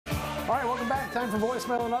All right, welcome back. Time for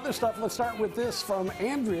voicemail and other stuff. Let's start with this from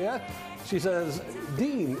Andrea. She says,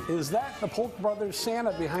 Dean, is that the Polk Brothers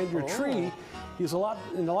Santa behind your tree? He's in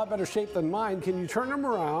a lot better shape than mine. Can you turn him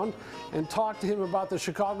around and talk to him about the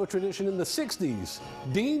Chicago tradition in the 60s?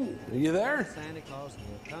 Dean, are you there? Santa Claus,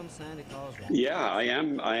 here comes Santa Claus. Yeah, I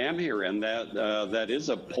am here, and that is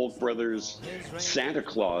a Polk Brothers Santa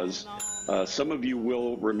Claus. Some of you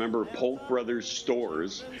will remember Polk Brothers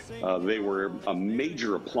stores. They were a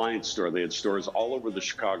major appliance store. They had stores all over the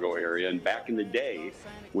Chicago area, and back in the day,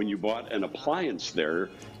 when you bought an appliance there,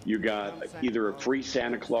 you got either a free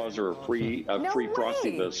Santa Claus or a free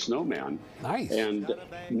Frosty the Snowman. Nice. And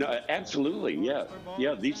no, absolutely, yeah.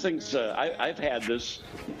 These things, I've had this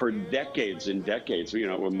for decades and decades. You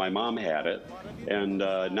know, when my mom had it, and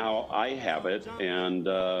now I have it, and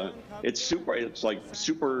it's like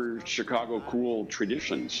super Chicago cool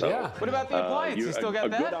tradition. So yeah. What about the appliance? You still got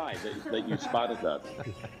that? A good eye that you spotted that.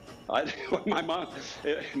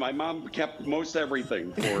 My mom kept most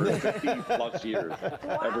everything for 50 plus years.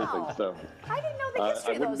 Wow. Everything. So I didn't know the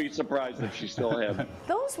history I of wouldn't those. be surprised if she still had.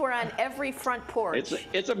 Those were on every front porch.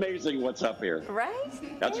 It's amazing what's up here.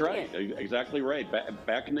 Right? That's Dang right. it. Exactly right.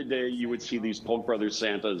 Back in the day, you would see these Polk Brothers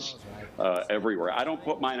Santas everywhere. I don't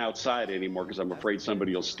put mine outside anymore because I'm afraid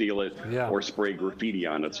somebody will steal it or spray graffiti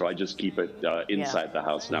on it. So I just keep it inside the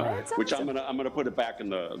house now, which awesome. I'm gonna put it back in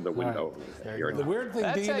the window. Here. The weird thing,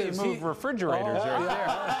 That's Dean, how you is move refrigerators right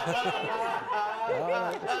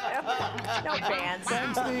No bands.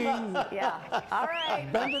 Thanks, Dean. Yeah. All right.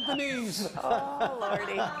 Bend at the knees. Oh,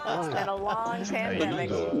 Lordy. It's been a long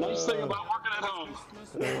pandemic. Nice thing about working at home.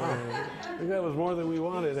 I think that was more than we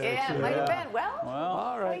wanted, actually. Yeah, it might have been. Well,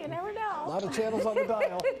 all right. you never know. A lot of channels on the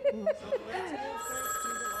dial.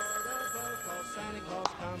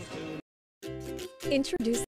 Introduce